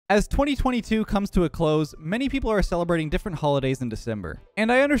As 2022 comes to a close, many people are celebrating different holidays in December. And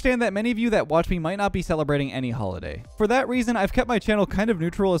I understand that many of you that watch me might not be celebrating any holiday. For that reason, I've kept my channel kind of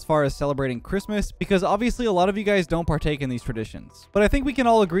neutral as far as celebrating Christmas, because obviously a lot of you guys don't partake in these traditions. But I think we can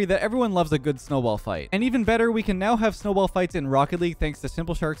all agree that everyone loves a good snowball fight. And even better, we can now have snowball fights in Rocket League thanks to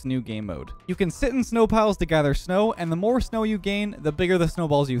Simple Shark's new game mode. You can sit in snow piles to gather snow, and the more snow you gain, the bigger the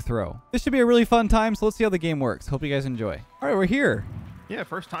snowballs you throw. This should be a really fun time, so let's see how the game works. Hope you guys enjoy. All right, we're here. Yeah,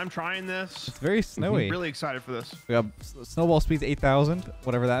 first time trying this. It's very snowy. Really excited for this. We got snowball speeds 8,000,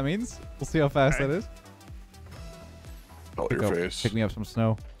 whatever that means. We'll see how fast that is. Oh, your face. Pick me up some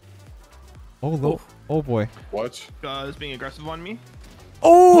snow. Oh, oh boy. What? Is being aggressive on me.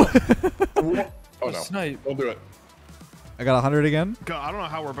 Oh! Oh no. Snipe. Don't do it. I got 100 again. God, I don't know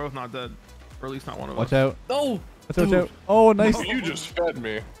how we're both not dead. Or at least not one of us. Watch out. No. Watch out. Oh, nice. No, you just fed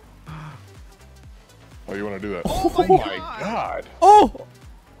me. Oh, you want to do that? Oh my God. Oh!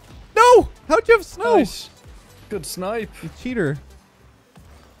 No! How'd you have snow? Nice. Good snipe. You cheater.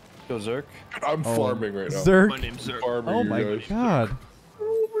 Go Zerk. I'm farming right now. Zerk. My name's Zerk. Farming, Oh you my guys. God.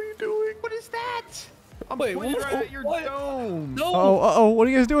 What are you doing? What is that? I'm Wait, pointing what? right at your What? dome. No. Oh, what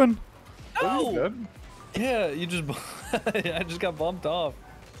are you guys doing? Are you No. dead? Yeah, you just. I just got bumped off.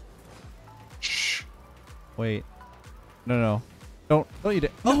 Shh. Wait. No. Don't you dare.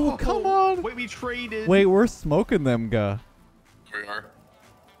 Oh, come on. Wait, we traded. Wait, we're smoking them, guh. We are.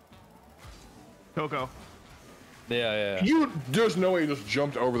 Coco. Yeah. There's no way you just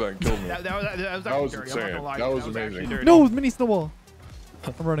jumped over that and killed me. That was That was dirty. I'm not insane. gonna lie. That was actually amazing. dirty. No, mini snowball.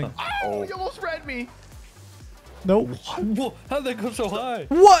 I'm running. Oh, you almost read me. Nope. Whoa, how'd they go so high?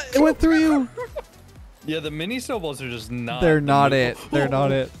 What? It went through you. Yeah, the mini snowballs are just not. They're not it. They're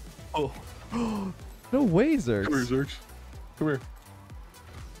not it. Oh. No way, Come here, Zerks. Zerks. Come here.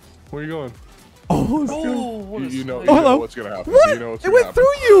 Where are you going? Oh, Oh, what a You know, snipe. you know hello. what's gonna happen. What? You know what's It gonna went happen.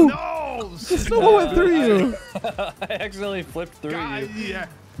 through you. No. The snowball went through you. I accidentally flipped through God, you. yeah.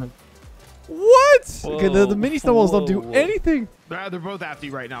 What? Okay, the Whoa, mini snowballs don't do whoa. anything. They're both after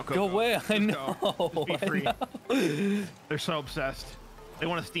you right now, Coco. Go away. I Just know. go. Just be I free. know. They're so obsessed. They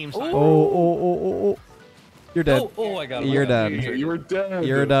want a Steam side. Oh. You're dead. Oh, I got him. You're I got done. him. You were dead.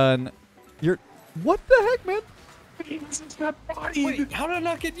 You're done. You're. What the heck, man? Wait, how did I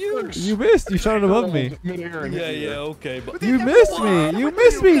not get you? You missed. You shot it above me. Midair and hit you. Yeah, okay, but You missed me. You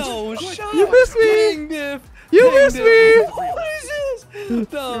missed me. no, shut You up. missed me. Dang, Biff. You Dang, missed Biff. me. What is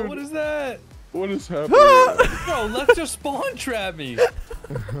this? No, what is that? What is happening? Bro, let's just spawn trap me.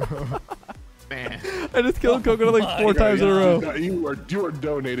 Man. I just killed Coconut like my 4 times in a row. Yeah, you are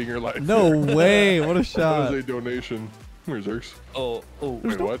donating your life. No way. What a That shot. was a donation. Here's Zerks. Oh.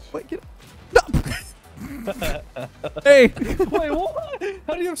 Wait, what? Wait, get no. Hey. Wait, what?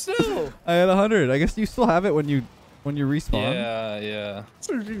 How do you have snow? I had 100. I guess you still have it when you respawn. Yeah.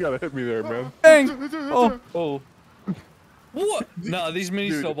 Zerks, you gotta hit me there, man. Dang. Oh. Oh. What? No, these mini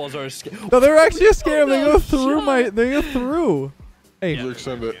Dude. snowballs are a scam. No, they're actually a scam. They no, go through shut my. up. They go through. Hey. Zerks,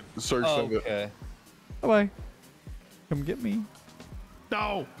 send it. Zerks, send it. Okay. Bye bye. Come get me.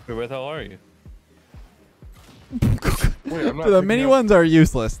 No. Wait, where the hell are you? Wait, I'm not The picking mini up- ones are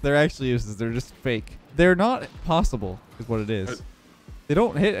useless. They're actually useless. They're just fake. They're not possible, is what it is. They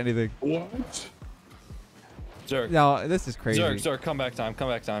don't hit anything. What? Zerk. No, this is crazy. Zerk, come back time.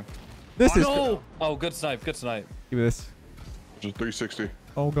 This is. No! Oh, good snipe. Give me this. Just 360.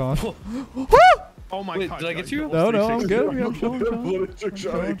 Oh god. Oh my Wait, God. did I get you? No, I'm 360. good. I'm chilling. Bloody trick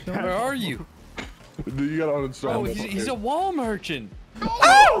shot. Where are you? You gotta uninstall. Oh, that. he's a wall merchant.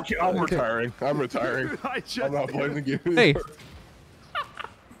 Okay, I'm retiring. I'm retiring. I just I'm not playing the game Hey. anymore.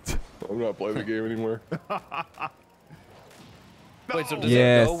 I'm not playing the game anymore. Wait, so does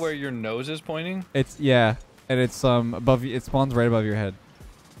Yes. it go where your nose is pointing? It's and it's above. It spawns right above your head.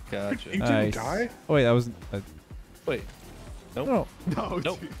 Gotcha. You didn't Nice. die? Oh wait, that was. Wait. Nope. No. No,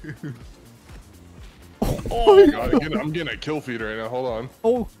 Nope. dude. Oh my god, I'm getting a kill feed right now. Hold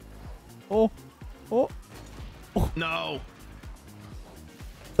on. Oh. No.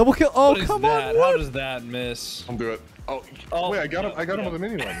 Double kill. Oh, What is come that? on. How What? does that miss? I'll do it. Oh, wait, I got him with a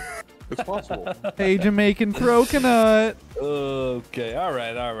mini one. It's possible. Hey, Jamaican coconut. Okay. All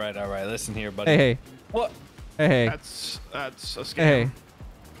right. Listen here, buddy. Hey. What? Hey. That's a scam. Hey.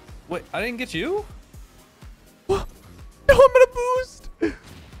 Wait, I didn't get you? No, I'm gonna boost.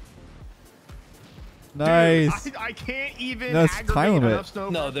 Nice. Dude, I can't even No, it's aggravate time limit. enough snow.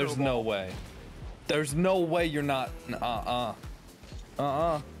 No, for a there's snowball. no way. There's no way you're not.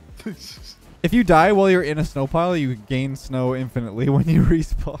 If you die while you're in a snow pile, you gain snow infinitely when you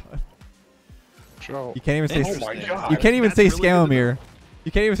respawn. Show. You can't even say. Oh my god. You can't even That's say really good to Scamomir.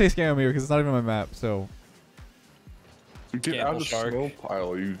 You can't even say Scamomir because it's not even on my map. So Get out of the shark. snow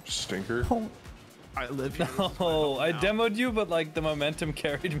pile, you stinker. Oh, I live here. No, I demoed you, but like the momentum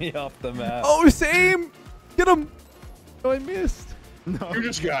carried me off the map. oh, same. Get him. Oh, I missed. No. You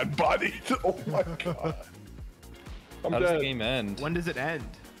just got bodied. Oh my god. I'm How does the dead. game end? When does it end?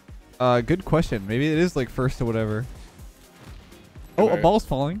 Good question. Maybe it is like first or whatever. Oh, a Okay. ball's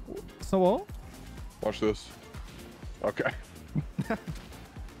falling. Snowball. Watch this. Okay.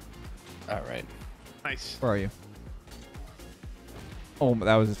 All right. Nice. Where are you? Oh,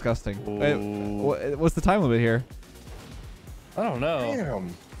 that was disgusting. Wait, what's the time limit here? I don't know.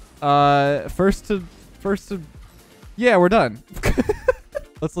 Damn. First to. Yeah, we're done.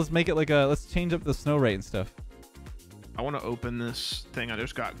 let's make it like a. Let's change up the snow rate and stuff. I want to open this thing I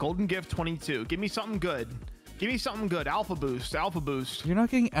just got. Golden gift 22. Give me something good. Give me something good. Alpha boost. Alpha boost. You're not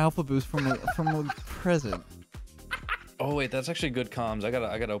getting alpha boost from a present. Oh wait, that's actually good comms. I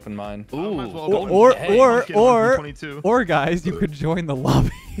gotta open mine. I might as well Ooh. open Or it. Hey, let's get one from 22. or guys, you could join the lobby.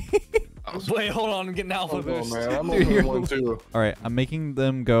 Wait, hold on. I'm getting alpha Oh boost. man, I'm Dude, opening one too. All right, I'm making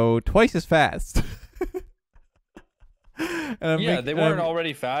them go twice as fast. Yeah, they weren't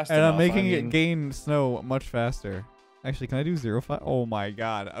already fast And enough. I'm making I it mean, gain snow much faster. Actually, can I do 0.5? Oh my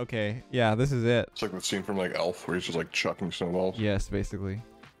god. Okay. Yeah, this is it. It's like the scene from like Elf where he's just like chucking snowballs. Yes, basically.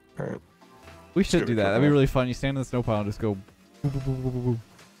 Alright. We should give do it a that. That'd be couple. really fun. You stand in the snow pile and just go. Boo, boo, boo, boo, boo, boo.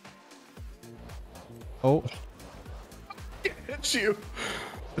 Oh. It's you.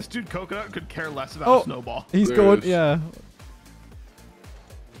 This dude Coconut could care less about Oh. Snowball. He's There going. it is. Yeah.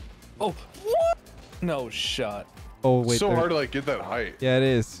 Oh, what? No shot. Oh wait. so there- hard to like get that height. Yeah, it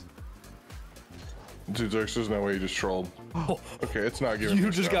is. Dude, there's no way you just trolled. Okay, it's not giving You me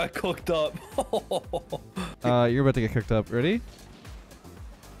a just shot. got cooked up. You're about to get cooked up. Ready?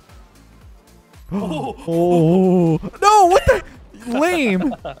 Oh. Oh no! What the?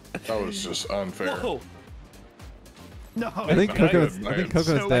 Lame. That was just unfair. Whoa. No. I think I Coconut's. did, I think man.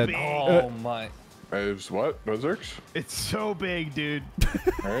 Coconut's So dead. big. Oh my. It's what? What Zerks? It's so big, dude.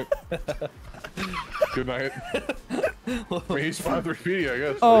 Alright. Good night. I mean, he's 5-3 feet, I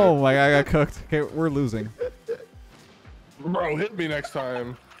guess. Oh my god! I got cooked. Okay, we're losing. Bro, hit me next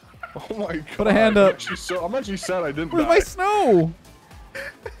time. Oh my god. Put a hand up. I'm actually sad I didn't Where's die. my snow?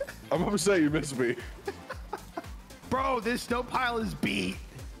 I'm upset you missed me. Bro, this snow pile is beat.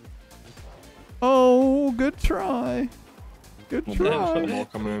 Oh, good try. Good Well, man, try. I'm all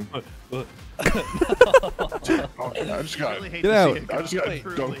coming in. Okay, I just got, Really hate Get to out. see it I just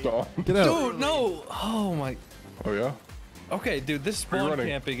got go. dunked on. Get out. Dude, no. Oh my. Oh yeah? Okay, dude, this Where you spawn running?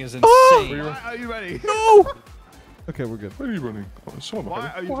 camping is Oh! insane. Why are you ready? No. Okay, we're good. Where are you running? Oh, so Why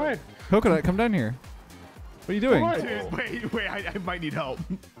are you Why? Coconut, come down here. What are you doing? Why? Dude, wait, I might need help.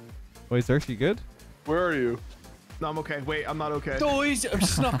 Wait, Zerx, you good? Where are you? No, I'm okay. Wait, I'm not okay. Oh, he's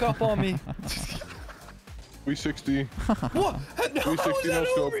snuck up on me. 360. What? How 360 is that no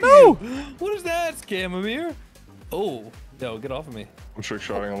scope. over No! you? What is that, Scamamir? Oh, no, get off of me. I'm trick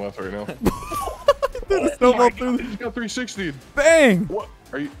shotting on Leth right now. The snowball through. He's got 360. Bang! What?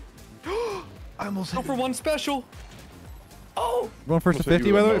 Are you? I almost Go hit for one special. Oh. Going first to Looks like 50,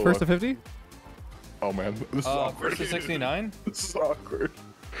 you by the had way? no First to luck. 50? Oh man, this is awkward. First to 69. This is awkward.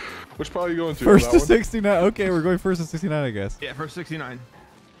 Which pile are you going to? First That to one? 69. Okay, we're going first to 69, I guess. Yeah, first 69.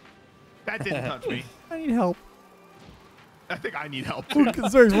 That didn't touch me. I need help. I think I need help.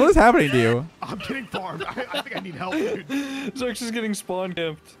 Zerx, what is happening to you? I'm getting farmed. I think I need help, dude. Zerx is getting spawn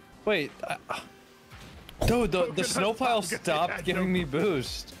camped. Wait. Dude, the snow pile stopped giving me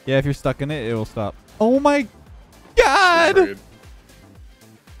boost. Yeah, if you're stuck in it, it will stop. Oh my god! Trade.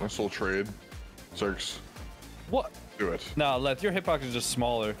 Nice little trade. Zerx, What? do it. Nah, Leth, your hitbox is just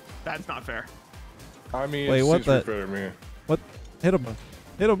smaller. That's not fair. I mean, Wait, it what seems to be the- fair to me. What? Hit him.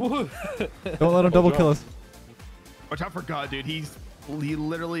 Hit him. Woo. Don't let him double job. kill us. Watch out for God, dude. He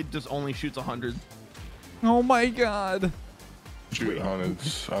literally just only shoots 100. Oh my god. Shooting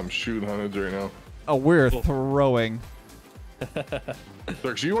hundreds. I'm shooting hundreds right now. Oh, we're throwing.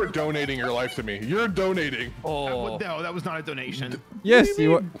 Zerx, you are donating your life to me. You're donating. Oh. No, that was not a donation. Yes,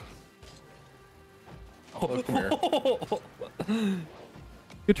 you are. Oh, come here.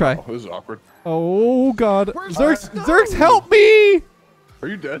 Good try. Oh, this is awkward. Oh god. Where's Zerx, my Zerx, snow? help me! Are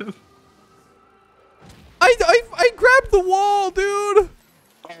you dead? I grabbed the wall, dude.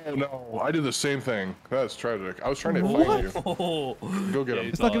 Oh no, I did the same thing. That's tragic. I was trying to find you. Oh. Go get Yeah, him.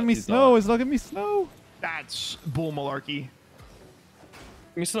 It's not giving me You saw snow. it. It's not giving me snow. That's bull malarkey.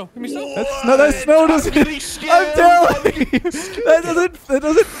 Give me snow. Give me snow. That's no. That snow doesn't. getting I'm scammed. telling you,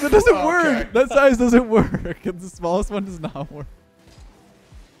 that doesn't Okay. work. That size doesn't work. The smallest one does not work.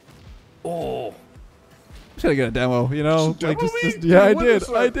 Oh. Should I get a demo? You know, Just demo me? yeah, I What did. is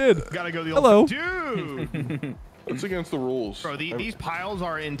I that? did. Gotta go the Hello. old dude. It's against the rules. Bro, these piles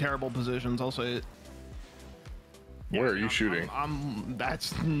are in terrible positions. I'll say it. Where are you shooting?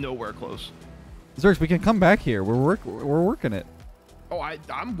 That's nowhere close. Zerx, we can come back here. We're working it. Oh,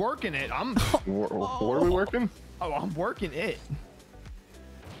 I'm working it. What are we working? Oh, I'm working it.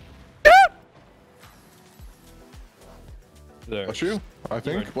 Bless you, I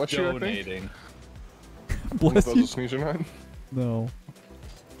think. Bless you, I think. Donating. Bless That you. was a sneeze or not? No.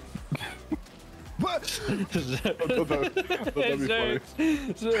 What? That'd be funny.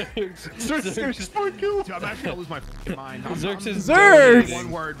 Zerx. Dude, I'm actually gonna lose my fucking mind. Zerx is Zerx! donating.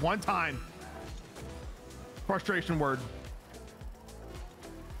 One word, one time. Frustration word.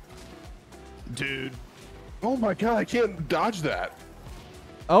 Dude. Oh my god, I can't dodge that.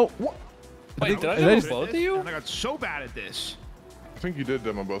 Oh. What? Wait, did I Did I demo just- both of you? And I got so bad at this. I think you did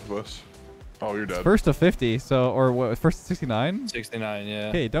demo both of us. Oh, you're dead. First to 50. So, or what? First to 69. 69, yeah.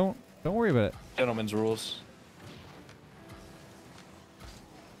 Okay, don't worry about it. Gentlemen's rules.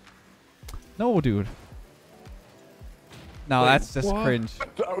 No, dude. No, Wait, that's just what? cringe.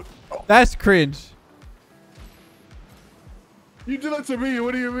 Oh, That's cringe. you did that to me.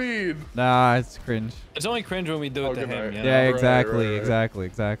 What do you mean? Nah, it's cringe. It's only cringe when we do Oh, it to good him, night. you know? Yeah, right, exactly, right.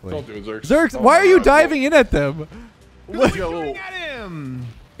 exactly. Don't do it, Zerx. Zerx, Oh why my are you God. diving in at them? What? You got a little- Shooting at him.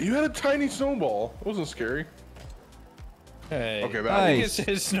 You had a tiny snowball. It wasn't scary. Hey. Okay, that Nice.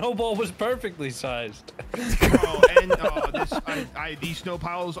 His snowball was perfectly sized. Bro, and these snow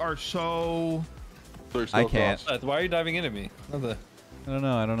piles are so. Zerx, I no can't. cross. Why are you diving into me? I don't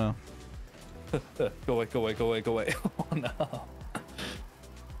know. Go away. Oh no.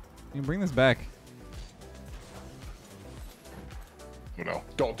 You can bring this back. Oh, no,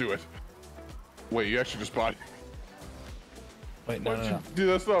 don't do it. Wait, you actually just bought. Wait, no. Dude,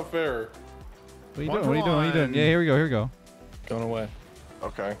 that's not fair. What are you One doing? What are you for doing? What are you doing? one. Yeah, here we go. Going away.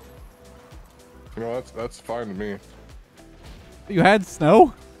 Okay. You know, that's fine to me. You had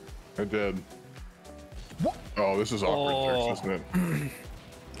snow? I did. What? Oh, this is awkward, Oh. Zerx, isn't it?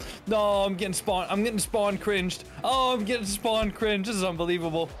 No, I'm getting spawn cringed. Oh, I'm getting spawn cringed. This is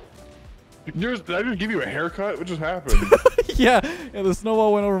unbelievable. Did I just give you a haircut? What just happened? yeah, the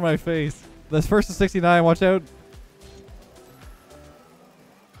snowball went over my face. That's first to 69. Watch out.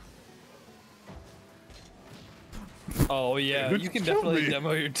 Oh yeah, Who you can killed definitely me?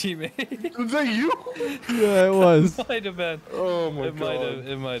 demo your teammate. Was that you? Yeah, it was. Might have been. Oh my It might god. have.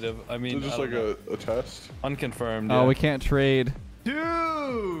 It might have. I mean, Is this I like don't know. a test? Unconfirmed. Oh, yeah. we can't trade.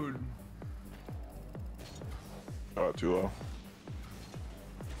 Dude. Oh, too low.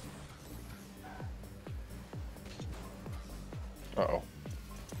 Uh-oh.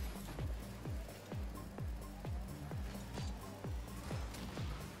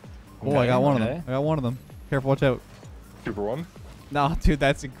 Oh, I got one of okay. them. I got one of them. Careful, watch out. 2 for 1? No, dude,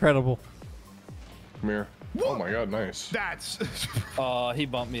 that's incredible. Come here. Oh my god, nice. That's. He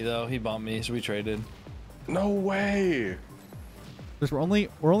bumped me though. He bumped me, so we traded. No way. We're only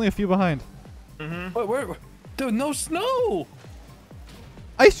a few behind. Wait, where? Dude, no snow.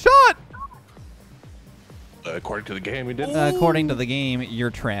 I shot. According to the game, we did. According to the game, you're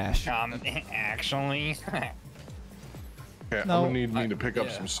trash. Actually. Yeah, No, I'm gonna need to pick up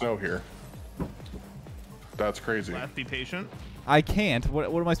yeah. some snow here. That's crazy. Leth, be patient. I can't. What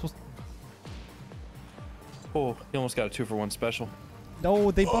am I supposed to? Oh, he almost got a 2-for-1 special.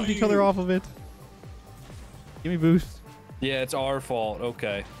 No, they bumped each other off of it. Give me boost. Yeah, it's our fault.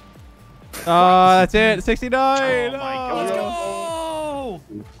 Okay. That's it. 69. Oh my God. Let's Oh.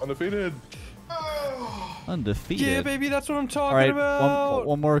 go. Undefeated. Undefeated. Yeah, baby, that's what I'm talking All right, about.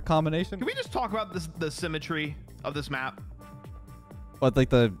 one more combination. Can we just talk about the symmetry of this map? What, like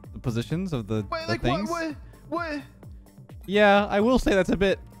the positions of the, Wait, the like things? what? Yeah, I will say that's a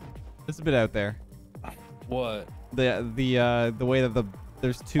bit out there. What? The way that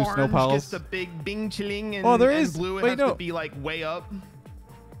there's two snow Orange piles. gets the big bing chilling, and, Oh, there and is- blue it wait, has no. to be like way up.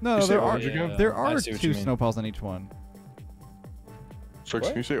 No, You say there are orange again? there I are see what two you mean. snow piles on each one. Strix,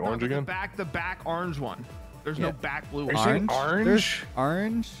 What? can you say orange No, again? The back orange one. There's Yeah. no back blue Are you one. saying There's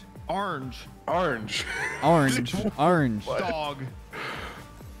orange? orange, Orange. Orange. orange. Dog.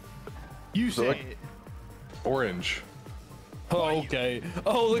 You So, say like- it. Orange. Oh, okay.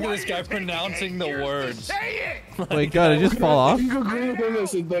 Oh, look at Why this are guy you taking pronouncing 8 the years to words. Say it. Wait, God, it just fall off. If you agree with him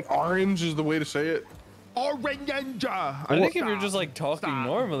that like orange is the way to say it. Orange. I think if you're just like talking Stop.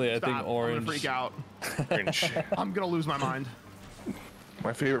 normally, I Stop. think orange. I'm gonna freak out. Orange. I'm gonna lose my mind.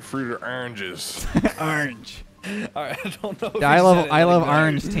 My favorite fruit are oranges. Orange. All right, I don't know. If Yeah, he said it I love like that.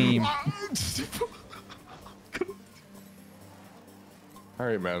 orange team. All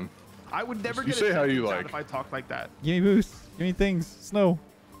right, man. I would never You get say a how you sound like. if I talked like that. Give me boost. Give me things. Snow.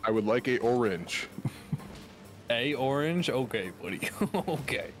 I would like a orange. A orange. Okay, buddy.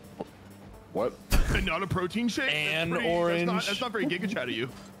 Okay. What? And not a protein shake? And That's orange. That's not very Giga Chat of you.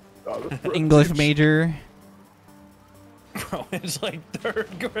 English major. Bro, it's like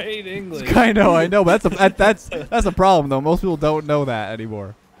 3rd grade English. I know. But that's a problem though. Most people don't know that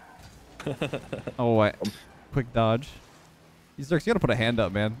anymore. Oh, what? Quick dodge. You gotta put a hand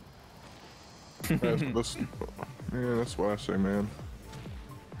up, man. That's what I say, man.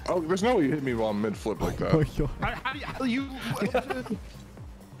 Oh, there's no way you hit me while I'm mid-flip like that. How do you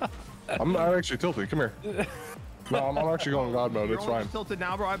I'm not actually tilted. Come here. No, I'm actually going God mode. You're It's only fine. tilted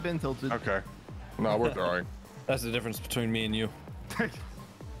now, bro. I've been tilted. Okay. No, we're throwing. That's the difference between me and you.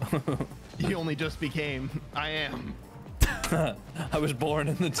 You only just became. I am. I was born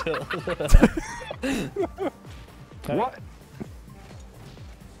in the tilt. What?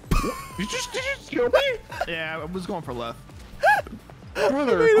 Did you just kill me? Yeah, I was going for Leth.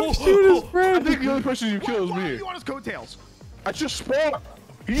 Brother, Shoot his I friend. think the only person you kill is Why are me. you on his coattails? I just spawned.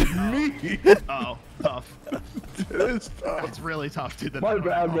 He's me. Oh, tough. It's tough. It's really tough, dude. My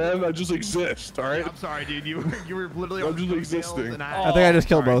bad, man. I just exist, all right? I'm sorry, dude. You were literally I'm on his just coattails, existing. and I think I just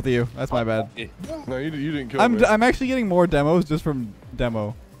killed sorry. both of you. That's my bad. No, you didn't kill me. I'm actually getting more demos just from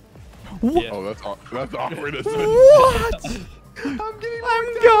demo. Yeah. Oh, that's awkward, isn't it? What?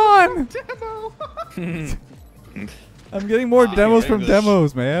 I'm gone. Demo. I'm getting more demos from English.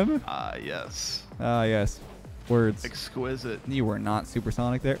 demos, man. Yes. Ah, yes. Words. Exquisite. You were not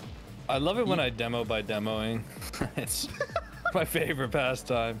supersonic there. I love it when I demo by demoing. It's my favorite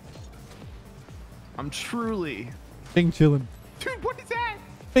pastime. I'm truly. Bing chillin'. Dude, what is that?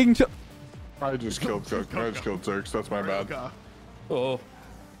 Bing chill. I just killed Cook. I just killed Turks. That's my bad. Okay. Oh.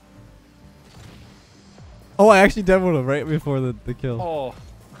 Oh, I actually demoed him right before the kill. Oh.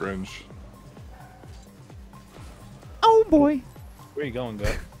 Cringe. Oh boy. Where you going,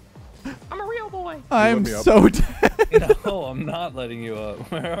 guy? I'm a real boy. I'm me up. so dead. No, I'm not letting you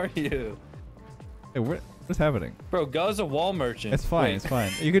up. Where are you? Hey, what's happening? Bro, Guy's a wall merchant. It's fine. Wait. It's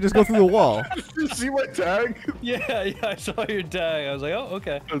fine. You can just go through the wall. Did you see my tag? Yeah, I saw your tag. I was like, oh,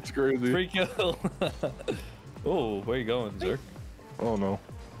 okay. That's crazy. Free kill. Oh, where you going, sir? Oh, no.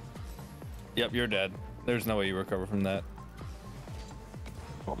 Yep, you're dead. There's no way you recover from that.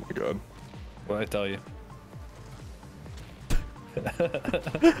 Oh, my God. What I tell you?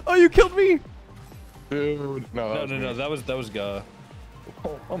 Oh, you killed me. Dude. No, No, that was Guy.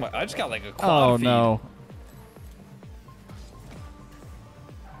 Oh my! I just got like a quad Oh feed. no.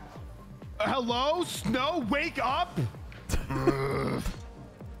 Hello, Snow, wake up! Oh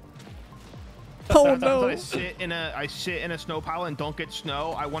Sometimes no. I sit in a snow pile and don't get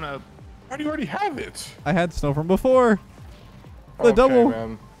snow. I want to. Why do you already have it? I had snow from before. The Okay, double.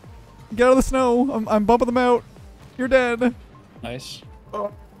 man. Get out of the snow. I'm bumping them out. You're dead. Nice.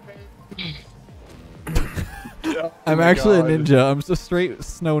 Oh. I'm my actually God. a ninja. I'm just a straight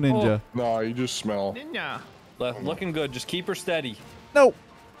snow ninja. No, you just smell. Ninja. Looking good. Just keep her steady. No.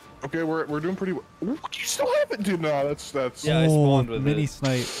 Okay, we're doing pretty well. Ooh, you still have it, dude. No, that's Yeah, I spawned with mini it.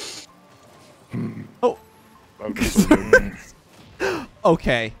 snipe. Oh. that'd be so good.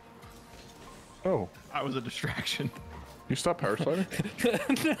 Okay. Oh, I was a distraction. you stop power sliding?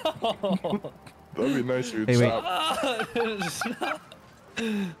 No. That'd be nice if you'd Hey, wait. stop.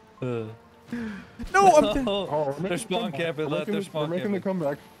 No, I'm dead. Oh, They're spawn camping. We're Let they're making spawn the camping.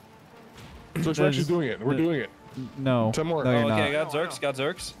 comeback. So we're actually doing it. We're doing it. No. 10 more. No, you're Oh, okay, not. got Zerks. Got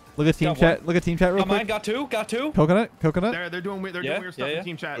Zerks. Look at team Got chat. one. Look at team chat real Got mine. quick. Got two. Got two. Coconut. Coconut. They're doing weird. They're Yeah, doing weird stuff yeah, in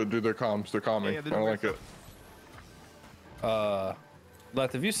team chat. Dude, they're comms. They're calming. Yeah, I they're don't doing like it.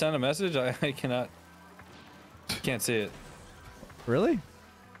 Leth, if you send a message, I cannot. Can't see it. Really?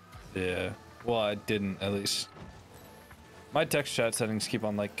 Yeah. Well, I didn't at least. My text chat settings keep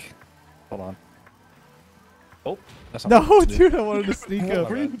on like. Hold on. Oh, that's not No, what to do. dude. I wanted to sneak What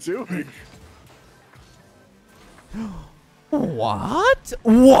up. are you doing? What?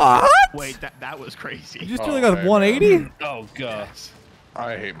 What? Wait, that was crazy. You just Oh, doing like hey, a 180? Oh god. Yes.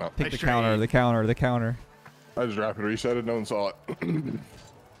 I hate Mount. Take the Extra counter. eight. The counter. The counter. I just rapid reset it. No one saw it.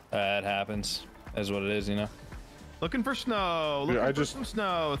 That happens. Is what it is, you know. Looking for snow. Dude, Looking I for just- some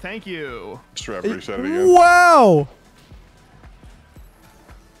snow. Thank you. Just rapid reset it again. Wow.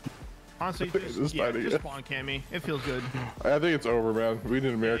 Honestly, This just time again. spawn cam me. It feels good. I think it's over, man. We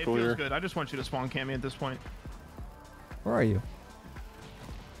did a It miracle feels here. good. I just want you to spawn cam me at this point. Where are you?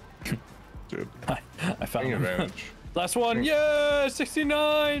 Dude, I found taking him. advantage. Last one. Yeah,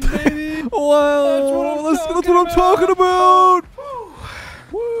 69, baby. Wow. That's what That's I'm what I'm talking about.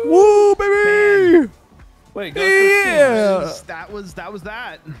 Woo, baby. Wait, go Yeah. That was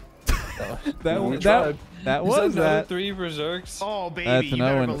that. We that tried. that Is was another that. 3 berserks? Oh, baby, That's you an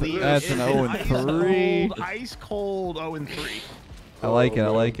better 0 and believe that's it. an It's 0 and 3. Ice cold 0 and 3. I like it. I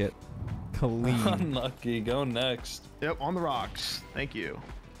man. like it. Clean. Unlucky. Go next. Yep, on the rocks. Thank you.